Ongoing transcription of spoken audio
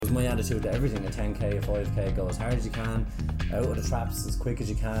my attitude to everything. A 10k, a 5k, go as hard as you can, out of the traps as quick as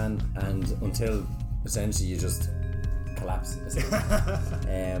you can, and until essentially you just collapse.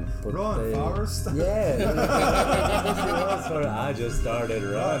 But Run, Forrest. Yeah. I just started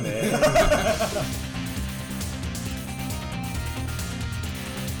running.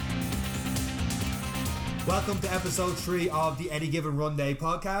 Welcome to episode 3 of the Any Given Run Day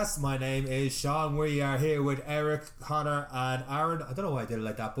podcast. My name is Sean. We are here with Eric, Connor and Aaron. I don't know why I did it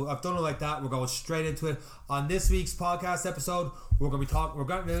like that, but I've done it like that. We're going straight into it. On this week's podcast episode, we're going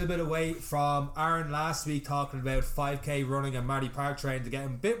a little bit away from Aaron last week talking about 5k running and Marty Park training to get a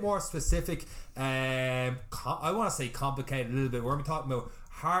bit more specific. I want to say complicated a little bit. We're going to be talking about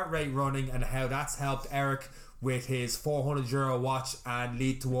heart rate running and how that's helped Eric with his €400 watch and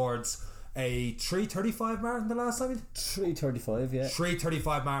lead towards a 3:35 marathon the last time? 3:35, yeah.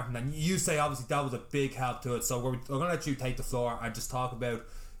 3:35 marathon, and you say obviously that was a big help to it. So we're going to let you take the floor and just talk about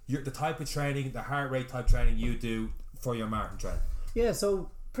the type of training, the heart rate type training you do for your marathon training. Yeah,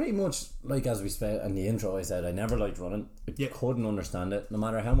 so pretty much like as we said in the intro, I said I never liked running. I couldn't understand it, no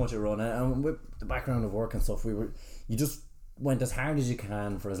matter how much I run it. And with the background of work and stuff, you just went as hard as you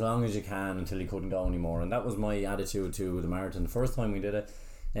can for as long as you can until you couldn't go anymore. And that was my attitude to the marathon. The first time we did it,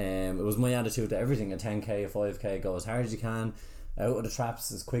 it was my attitude to everything. A 10k, a 5k, go as hard as you can, out of the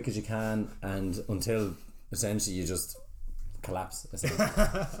traps as quick as you can, and until essentially you just collapse.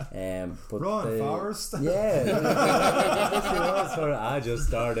 But Run, Forrest. Yeah. I just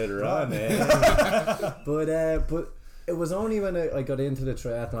started running. But it was only when I got into the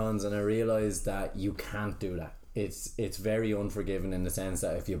triathlons and I realised that you can't do that. It's very unforgiving in the sense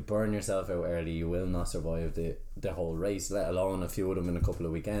that if you burn yourself out early, you will not survive the whole race, let alone a few of them in a couple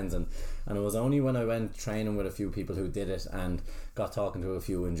of weekends. And it was only when I went training with a few people who did it and got talking to a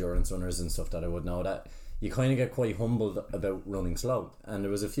few endurance runners and stuff that I would know that you kind of get quite humbled about running slow. And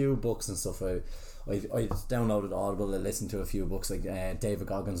there was a few books and stuff I downloaded Audible. I listened to a few books, like David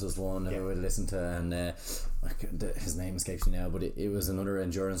Goggins was one I would listen to, and his name escapes me now, but it was another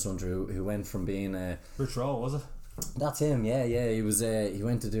endurance runner who went from being Rich Roll, was it? That's him. Yeah. He was he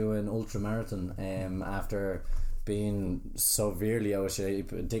went to do an ultra marathon after being severely out of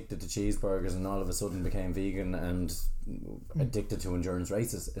shape, addicted to cheeseburgers, and all of a sudden became vegan and addicted to endurance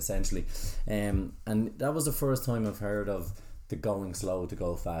races essentially. And that was the first time I've heard of the going slow to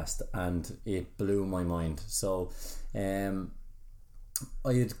go fast, and it blew my mind. So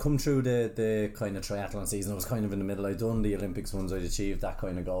I had come through the kind of triathlon season. I was kind of in the middle. I'd done the Olympics once. I'd achieved that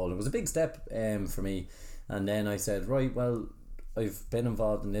kind of goal. It was a big step for me. And then I said, right, well, I've been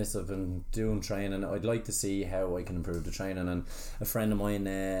involved in this. I've been doing training. I'd like to see how I can improve the training. And a friend of mine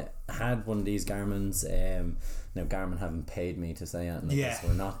had one of these Garmin's. Now Garmin haven't paid me to say anything like this.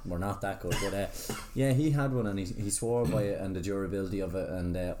 We're not that good. But he had one, and he swore by it and the durability of it.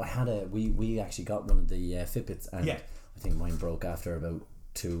 And I had we actually got one of the Fitbits, and I think mine broke after about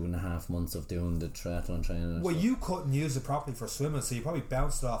 2.5 months of doing the triathlon training. Well, you couldn't use it properly for swimming, so you probably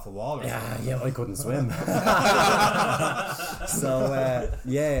bounced it off a wall or something. Yeah, I couldn't swim. So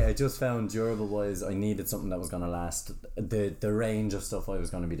I just found durable wise I needed something that was going to last the range of stuff I was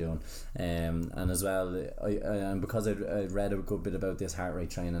going to be doing, and as well and because I read a good bit about this heart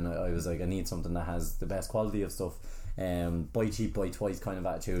rate training, I was like, I need something that has the best quality of stuff, buy cheap, buy twice kind of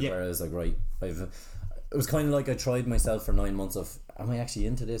attitude. Whereas like, right, it was kind of like I tried myself for 9 months of, am I actually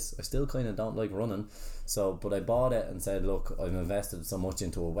into this? I still kind of don't like running. So, but I bought it and said, look, I've invested so much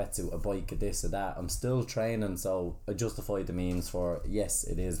into a wetsuit, a bike, a this, a that. I'm still training, so I justified the means for, yes,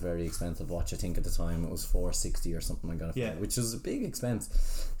 it is very expensive watch. I think at the time it was $460 or something I got it for, which is a big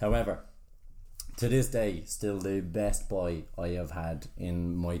expense. However, to this day, still the best buy I have had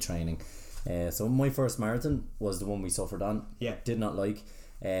in my training. So my first marathon was the one we suffered on. Did not like.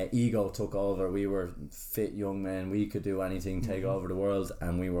 Ego took over. We were fit young men, we could do anything, take over the world,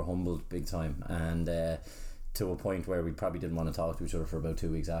 and we were humbled big time, and to a point where we probably didn't want to talk to each other for about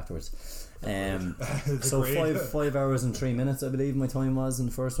 2 weeks afterwards. So 5 hours and 3 minutes I believe my time was in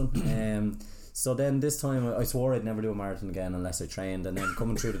the first one. So then this time I swore I'd never do a marathon again unless I trained, and then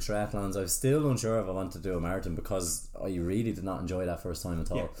coming through the triathlons I was still unsure if I wanted to do a marathon because I really did not enjoy that first time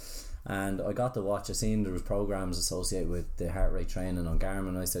at all. And I got the watch. I seen there was programs associated with the heart rate training on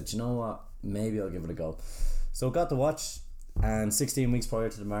Garmin. I said, you know what, maybe I'll give it a go. So I got the watch. And 16 weeks prior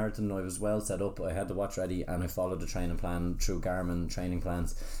to the marathon, I was well set up. I had the watch ready, and I followed the training plan through Garmin training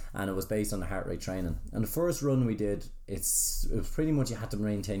plans, and it was based on the heart rate training. And the first run we did, it was pretty much you had to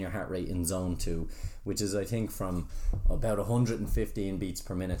maintain your heart rate in zone 2, which is I think from about 115 beats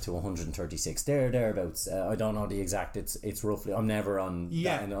per minute to 136. Thereabouts. I don't know the exact. It's roughly. I'm never on.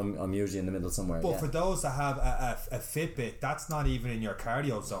 Yeah. That, and I'm usually in the middle somewhere. But for those that have a Fitbit, that's not even in your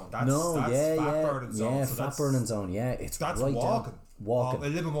cardio zone. That's fat burning zone. Yeah, so fat burning zone. Yeah, it's that's right walking. Down. Walking. A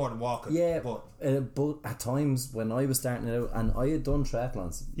little bit more than walking. Yeah, but at times when I was starting it out, and I had done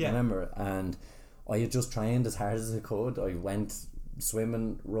triathlons, remember, and I had just trained as hard as I could. I went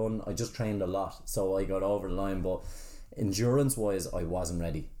swimming, run. I just trained a lot, so I got over the line. But endurance wise, I wasn't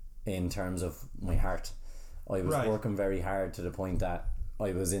ready in terms of my heart. I was working very hard to the point that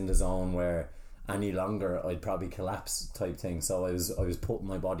I was in the zone where any longer I'd probably collapse type thing. So I was putting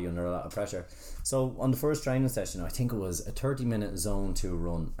my body under a lot of pressure. So on the first training session, I think it was a 30-minute zone 2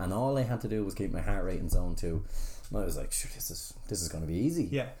 run, and all I had to do was keep my heart rate in zone 2. And I was like, sure, this is going to be easy.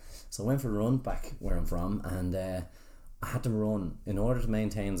 Yeah. So I went for a run back where I'm from, and I had to run in order to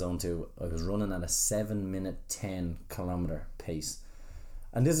maintain zone 2. I was running at a 7-minute 10-kilometer pace.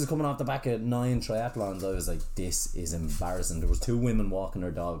 And this is coming off the back of 9 triathlons. I was like, this is embarrassing. There was 2 women walking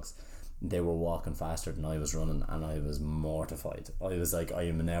their dogs. They were walking faster than I was running, and I was mortified. I was like, I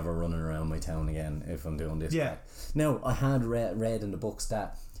am never running around my town again if I'm doing this. Yeah. Now, I had read in the books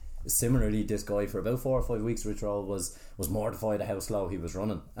that similarly this guy for about 4 or 5 weeks, Rich Roll, was mortified at how slow he was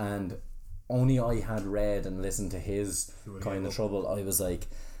running, and only I had read and listened to his kind of trouble. I was like,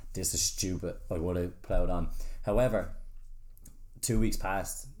 this is stupid. I would have ploughed on. However, 2 weeks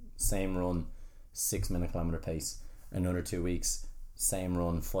passed, same run, 6-minute kilometer pace. Another 2 weeks, same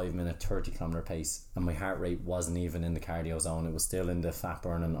run, 5-minute 30-kilometer pace, and my heart rate wasn't even in the cardio zone. It was still in the fat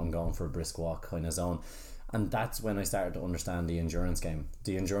burning, I'm going for a brisk walk kind of zone. And that's when I started to understand the endurance game.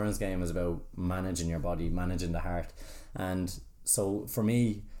 The endurance game is about managing your body, managing the heart. And so for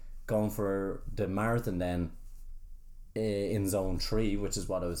me, going for the marathon then in zone 3, which is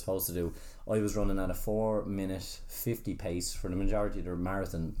what I was supposed to do, I was running at a 4-minute 50 pace for the majority of the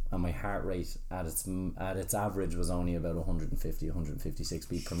marathon, and my heart rate at its average was only about 156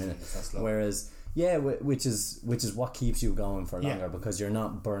 beats per minute. Whereas which is what keeps you going for longer, because you're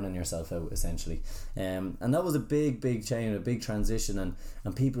not burning yourself out essentially. And that was a big change, a big transition,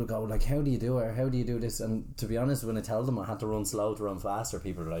 and people go like, how do you do it, or how do you do this? And to be honest, when I tell them I had to run slow to run faster,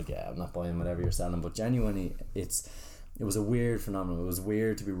 people are like, yeah, I'm not buying whatever you're selling. But genuinely, it was a weird phenomenon. It was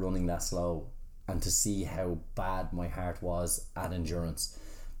weird to be running that slow and to see how bad my heart was at endurance.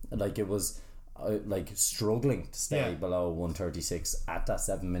 Like, it was like struggling to stay below 136 at that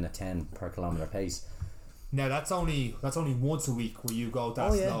 7-minute 10 per kilometer pace. Now that's only once a week where you go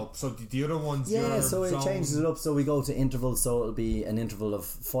that slow. So the other ones, so it changes it up. So we go to intervals. So it'll be an interval of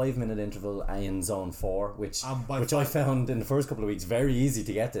 5-minute interval in zone 4, which I found in the first couple of weeks very easy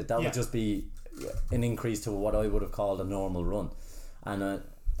to get to. That would just be an increase to what I would have called a normal run, and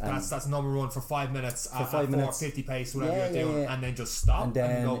that's a normal run for 5 minutes for 5 minutes, 450 pace, whatever you're doing, and then just stop and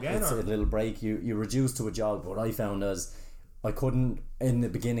then go again. It's a little break. You reduce to a jog. But what I found is I couldn't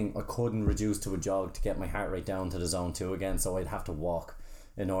reduce to a jog to get my heart rate down to the zone 2 again, so I'd have to walk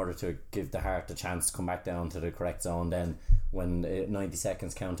in order to give the heart a chance to come back down to the correct zone. Then when 90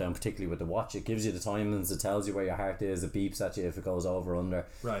 seconds countdown, particularly with the watch, it gives you the timings, it tells you where your heart is, it beeps at you if it goes over under,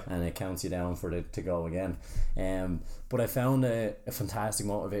 and it counts you down for it to go again. But I found a fantastic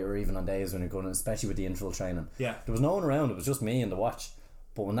motivator even on days when you're going, especially with the interval training. There was no one around, it was just me and the watch,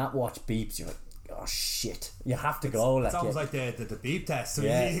 but when that watch beeps, you're like, oh shit, you have to go. It's almost like the beep test. So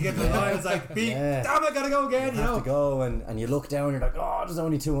you get the line, it's like beep, damn, I gotta go again. You have to go, and you look down, you're like, oh, there's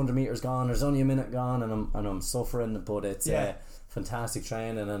only 200 meters gone, there's only a minute gone, and I'm suffering. But it's fantastic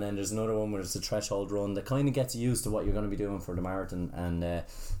training. And then there's another one where it's a threshold run that kind of gets you used to what you're going to be doing for the marathon, and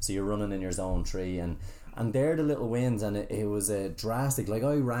so you're running in your zone 3, and they're the little wins. And it was a drastic. Like,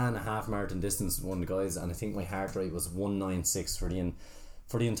 I ran a half marathon distance with one of the guys, and I think my heart rate was 196 for the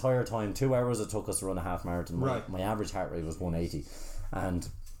entire time. 2 hours it took us to run a half marathon. My average heart rate was 180, and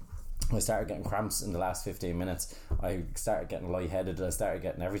I started getting cramps in the last 15 minutes. I started getting lightheaded. I started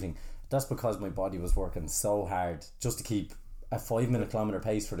getting everything. That's because my body was working so hard just to keep a 5-minute kilometer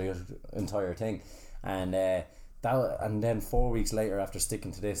pace for the entire thing. And and then 4 weeks later, after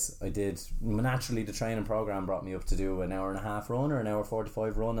sticking to this, I did naturally, the training program brought me up to do an hour and a half run or an hour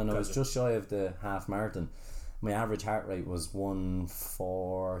 45 run, and I was just shy of the half marathon. My average heart rate was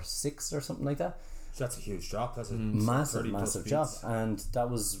 146 or something like that. So that's a huge drop. That's a massive drop. And that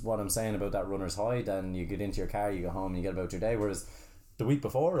was what I'm saying about that runner's high. Then you get into your car, you go home, you get about your day. Whereas the week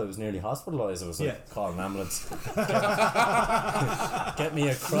before I was nearly hospitalised. I was like, call an ambulance. Get me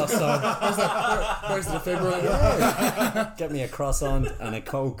a croissant. Where's the defibrillator? Get me a croissant and a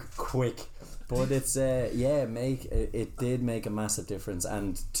Coke quick. But it's it did make a massive difference.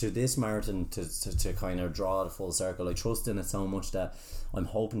 And to this marathon, to kind of draw the full circle, I trust in it so much that I'm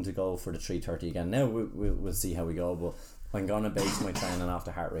hoping to go for the 3:30 again. Now we'll see how we go, but I'm going to base my training off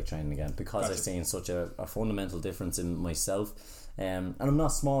the heart rate training again, because I've seen such a fundamental difference in myself. And I'm not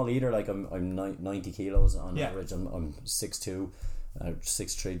small either. Like I'm 90 kilos on average. I'm 6'2",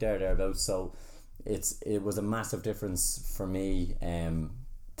 6'3", thereabouts. So it was a massive difference for me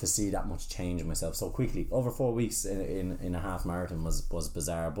to see that much change in myself so quickly over 4 weeks in a half marathon was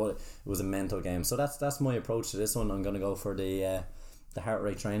bizarre, but it was a mental game. So that's my approach to this one. I'm going to go for the heart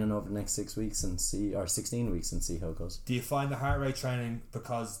rate training over the next 6 weeks and see, or 16 weeks, and see how it goes. Do you find the heart rate training,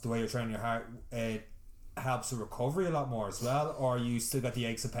 because the way you're training your heart, it helps with recovery a lot more as well, or you still got the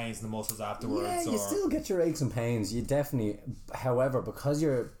aches and pains in the muscles afterwards? Yeah, you still get your aches and pains. You definitely, however, because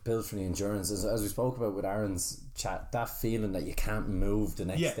you're built for the endurance, as we spoke about with Aaron's chat, that feeling that you can't move the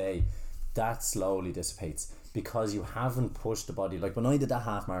next day, that slowly dissipates, because you haven't pushed the body. Like when I did that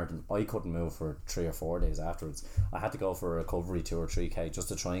half marathon, I couldn't move for 3 or 4 days afterwards. I had to go for a recovery 2 or 3k just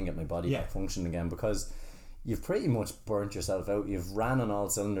to try and get my body back functioning again, because you've pretty much burnt yourself out. You've ran on all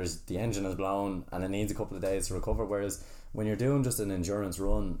cylinders, the engine is blown, and it needs a couple of days to recover. Whereas when you're doing just an endurance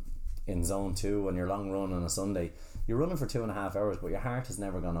run in zone 2 on your long run on a Sunday, you're running for 2.5 hours, but your heart has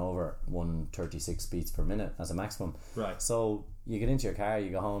never gone over 136 beats per minute as a maximum. Right. So you get into your car,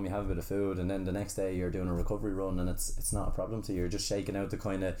 you go home, you have a bit of food, and then the next day you're doing a recovery run, and it's not a problem to you. You're just shaking out the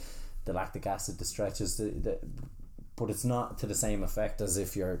kind of the lactic acid, the stretches, but it's not to the same effect as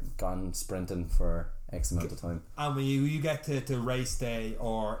if you're gone sprinting for X amount of time. And when you get to race day,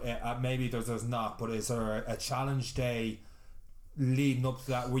 or maybe there's not, but is there a challenge day leading up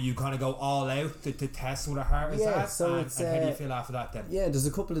to that where you kind of go all out to test what a heart is at? So and how do you feel after that then? Yeah, there's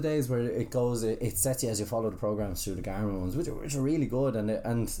a couple of days where it sets you as you follow the programs through the Garmin ones, which are really good,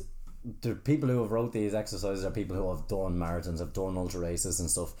 and the people who have wrote these exercises are people who have done marathons, have done ultra races and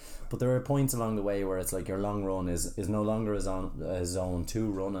stuff. But there are points along the way where it's like your long run is no longer a zone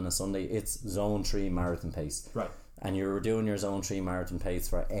 2 run on a Sunday, it's zone 3 marathon pace. Right. And you're doing your zone 3 marathon pace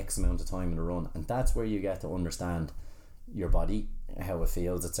for X amount of time in the run, and that's where you get to understand your body, how it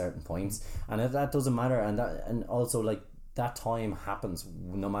feels at certain points, and that doesn't matter, and also like that time happens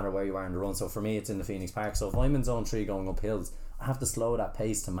no matter where you are in the run. So for me, it's in the Phoenix Park, so if I'm in zone 3 going up hills, I have to slow that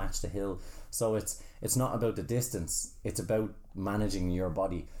pace to match the hill. So it's not about the distance, it's about managing your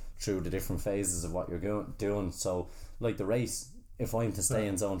body through the different phases of what you're doing. So like the race, if I'm to stay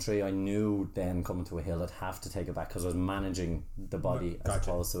in zone 3, I knew then coming to a hill I'd have to take it back, because I was managing the body as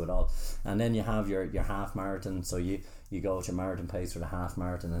opposed to it all. And then you have your half marathon, so you go at your marathon pace for the half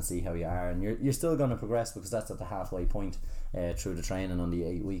marathon and see how you are, and you're still going to progress, because that's at the halfway point through the training on the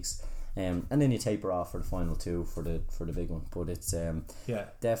 8 weeks. And then you taper off for the final 2 for the big one. But it's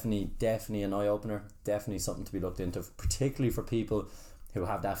definitely an eye opener, definitely something to be looked into, particularly for people who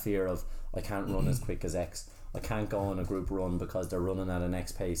have that fear of, I can't run as quick as X, I can't go on a group run because they're running at an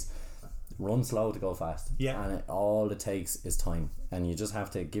X pace. Run slow to go fast, and all it takes is time, and you just have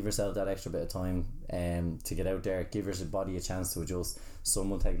to give yourself that extra bit of time to get out there, give your body a chance to adjust. Some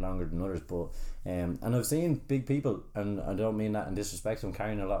will take longer than others, but and I've seen big people, and I don't mean that in disrespect, I'm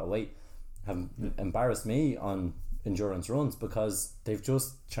carrying a lot of weight, have embarrassed me on endurance runs because they've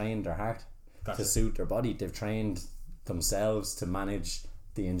just trained their heart to suit their body. They've trained themselves to manage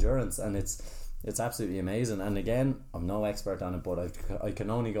the endurance, and it's absolutely amazing. And again, I'm no expert on it, but I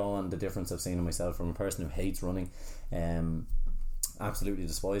can only go on the difference I've seen in myself from a person who hates running, absolutely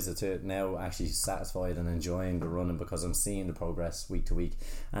despised it, to now actually satisfied and enjoying the running, because I'm seeing the progress week to week,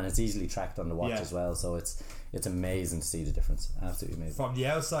 and it's easily tracked on the watch as well. So it's amazing to see the difference. Absolutely amazing. From the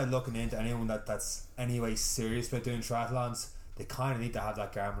outside looking into anyone that's anyway serious about doing triathlons, they kind of need to have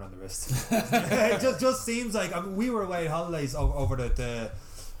that Garmin on the wrist. It just seems like, I mean, we were away on holidays over the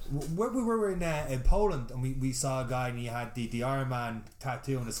where we were in Poland, and we saw a guy, and he had the Ironman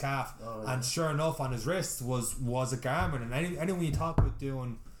tattoo on his calf, and sure enough on his wrist was a Garmin. And anyone you talk about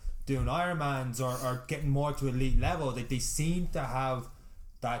doing Ironmans or getting more to elite level, they seem to have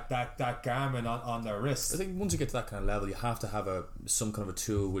that Garmin on their wrist. I think once you get to that kind of level, you have to have some kind of a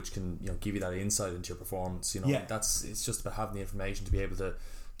tool which can give you that insight into your performance. It's just about having the information to be able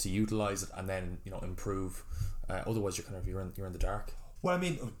to utilize it and then improve. Otherwise, you're in the dark. Well, I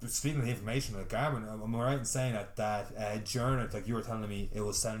mean, speaking of the information on Garmin, am I right in saying that journal, like you were telling me, it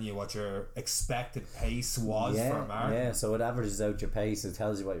was telling you what your expected pace was for a marathon? Yeah, so it averages out your pace, it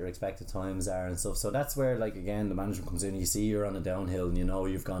tells you what your expected times are and stuff. So that's where, like, again, the management comes in. You see you're on a downhill and you know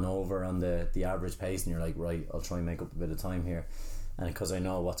you've gone over on the average pace, and you're like, right, I'll try and make up a bit of time here, and because I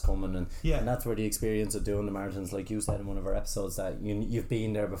know what's coming, and that's where the experience of doing the marathons, like you said in one of our episodes, that you've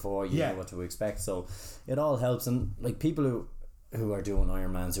been there before, you know what to expect. So it all helps. And like people who are doing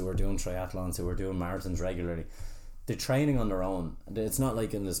Ironmans, who are doing triathlons, who are doing marathons regularly, they're training on their own. It's not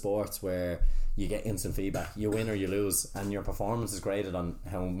like in the sports where you get instant feedback. You win or you lose, and your performance is graded on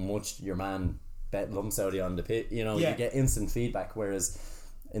how much your man bet lumps out of you on the pit. You get instant feedback, whereas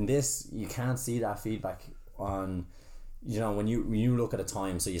in this you can't see that feedback on, when you look at a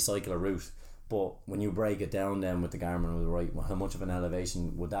time. So you cycle a route, but when you break it down then with the Garmin, right, how much of an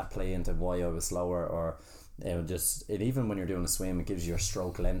elevation would that play into why I was slower, or even when you're doing a swim, it gives you your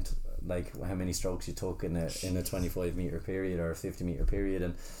stroke length, like how many strokes you took in a 25 meter period or a 50 meter period,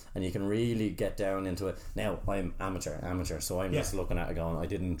 and you can really get down into it. Now I'm amateur, so I'm just looking at it going, I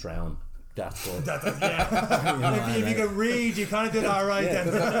didn't drown. That's good. If you can read, you kind of did alright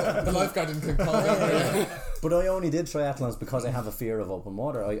then. The lifeguard didn't call out. But I only did triathlons because I have a fear of open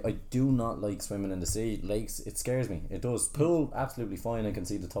water. I do not like swimming in the sea. Lakes, it scares me. It does. Pool, absolutely fine, I can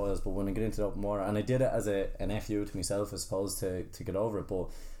see the tiles, but when I get into the open water, and I did it as an FU to myself, I suppose, to get over it, but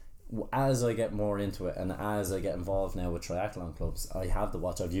as I get more into it, and as I get involved now with triathlon clubs, I have the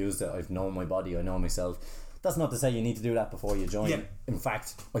watch, I've used it, I've known my body, I know myself. That's not to say you need to do that before you join. In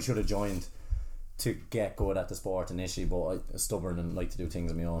fact, I should have joined to get good at the sport initially, but I'm stubborn and like to do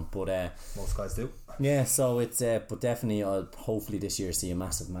things on my own. But most guys do. Yeah, so it's but definitely I'll hopefully this year see a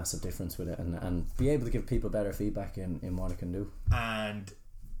massive difference with it, and be able to give people better feedback in what it can do. And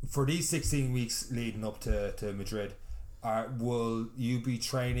for these 16 weeks leading up to Madrid, will you be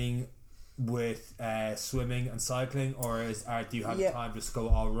training with swimming and cycling, or do you have time to just go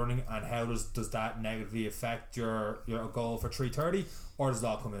all running, and how does that negatively affect your goal for 3:30, or does it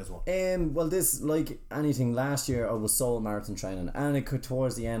all come in as well? Well, this, like anything, last year I was sole marathon training, and it could,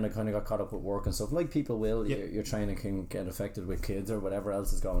 towards the end I kind of got caught up with work and stuff, like people will. Your training can get affected with kids or whatever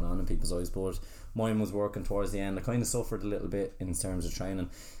else is going on in people's eyes, but mine was working towards the end. I kind of suffered a little bit in terms of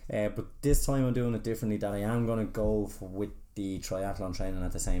training, but this time I'm doing it differently, that I am going to go with the triathlon training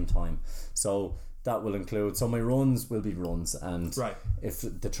at the same time. So that will include, so my runs will be runs, and if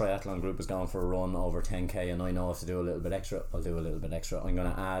the triathlon group is going for a run over 10k and I know I have to do a little bit extra, I'll do a little bit extra. I'm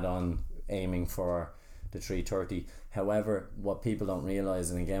going to add on aiming for the 3:30. However, what people don't realise,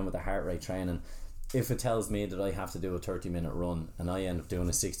 and again with the heart rate training, if it tells me that I have to do a 30-minute run and I end up doing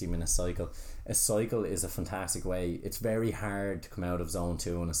a 60-minute cycle, a cycle is a fantastic way. It's very hard to come out of zone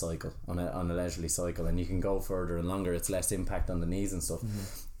 2 on a cycle, on a leisurely cycle, and you can go further and longer. It's less impact on the knees and stuff.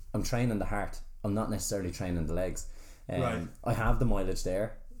 I'm training the heart, I'm not necessarily training the legs. I have the mileage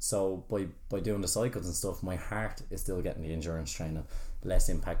there, so by doing the cycles and stuff, my heart is still getting the endurance training, less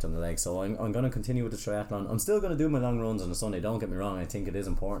impact on the legs. So I'm going to continue with the triathlon. I'm still going to do my long runs on a Sunday, don't get me wrong. I think it is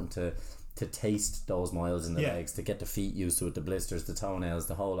important to taste those miles in the legs, to get the feet used to it, the blisters, the toenails,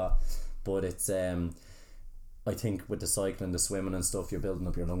 the whole lot. But it's I think with the cycling, the swimming and stuff, you're building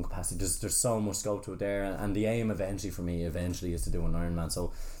up your lung capacity. There's so much scope to it there, and the aim eventually is to do an Ironman.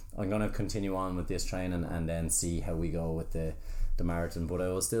 So I'm going to continue on with this training and then see how we go with the marathon. But I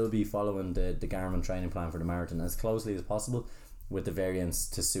will still be following the Garmin training plan for the marathon as closely as possible, with the variants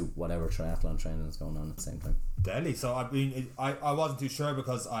to suit whatever triathlon training is going on at the same time. Deadly. So I mean, I wasn't too sure,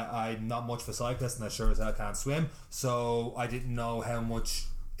 because I'm not much of a cyclist, and I sure as hell can't swim, so I didn't know how much,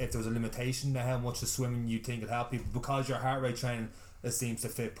 if there was a limitation to how much the swimming you think would help people, because your heart rate training, it seems to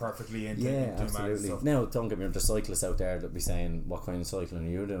fit perfectly into absolutely. Stuff. Now, don't get me wrong, there's cyclists out there that be saying, what kind of cycling are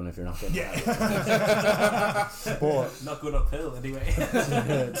you doing if you're not getting but not good uphill anyway.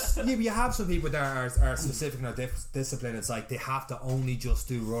 You have some people that are specific in their discipline. It's like they have to only just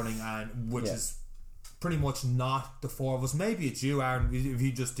do running, and which is pretty much not the four of us. Maybe it's you, Aaron, if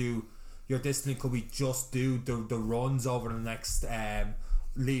you just do your discipline, could we just do the runs over the next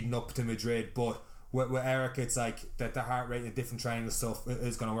leading up to Madrid? But with Eric, it's like that the heart rate and different training and stuff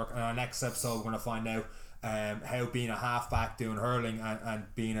is going to work. And our next episode, we're going to find out how being a halfback doing hurling and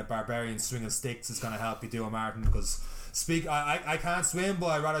being a barbarian swinging sticks is going to help you do a marathon. Because I can't swim, but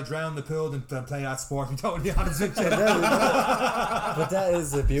I'd rather drown in the pool than play that sport, to be totally honest with you. But that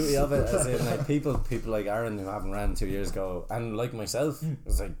is the beauty of it, as in, like, people like Aaron who haven't ran 2 years ago, and like myself,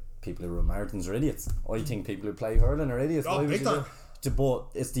 it's like people who run marathons are idiots. I think people who play hurling are idiots. Big time. But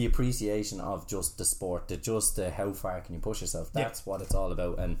it's the appreciation of just the sport, how far can you push yourself. That's what it's all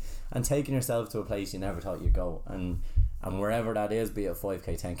about, and taking yourself to a place you never thought you'd go. And and wherever that is, be it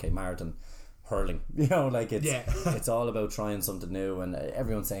 5k, 10k marathon, hurling, you know, like it's all about trying something new, and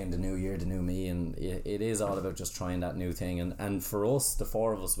everyone's saying the new year, the new me, and it is all about just trying that new thing. And for us, the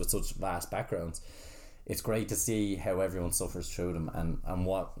four of us with such vast backgrounds, it's great to see how everyone suffers through them, and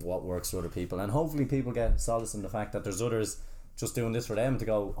what works for other people, and hopefully people get solace in the fact that there's others just doing this for them to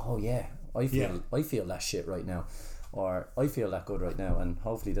go, oh yeah, I feel that shit right now, or I feel that good right now, and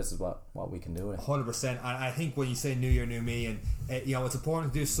hopefully this is what we can do with it. 100%. And I think when you say new year, new me, and you know, it's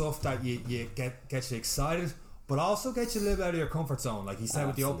important to do stuff that you get you excited, but also get you a little bit out of your comfort zone. Like you said,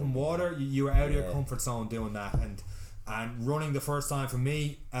 with the open water, you were out of your comfort zone doing that, and running the first time for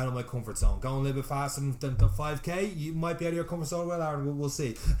me, out of my comfort zone. Going a little bit faster than 5k, you might be out of your comfort zone. Well, Aaron, we'll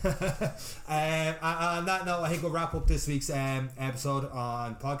see. And on that note, I think we'll wrap up this week's episode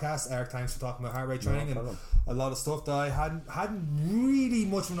on podcast. Eric, thanks for talking about heart rate training and a lot of stuff that I hadn't really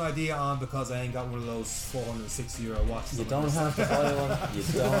much of an idea on, because I ain't got one of those €460 watches. You don't have to buy one. You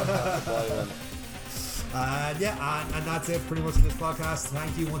don't have to buy one. And that's it pretty much for this podcast.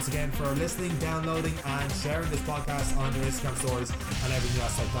 Thank you once again for listening, downloading and sharing this podcast on your Instagram stories and everything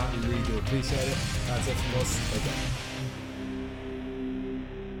else like that. We really do appreciate it. That's it from us. Okay.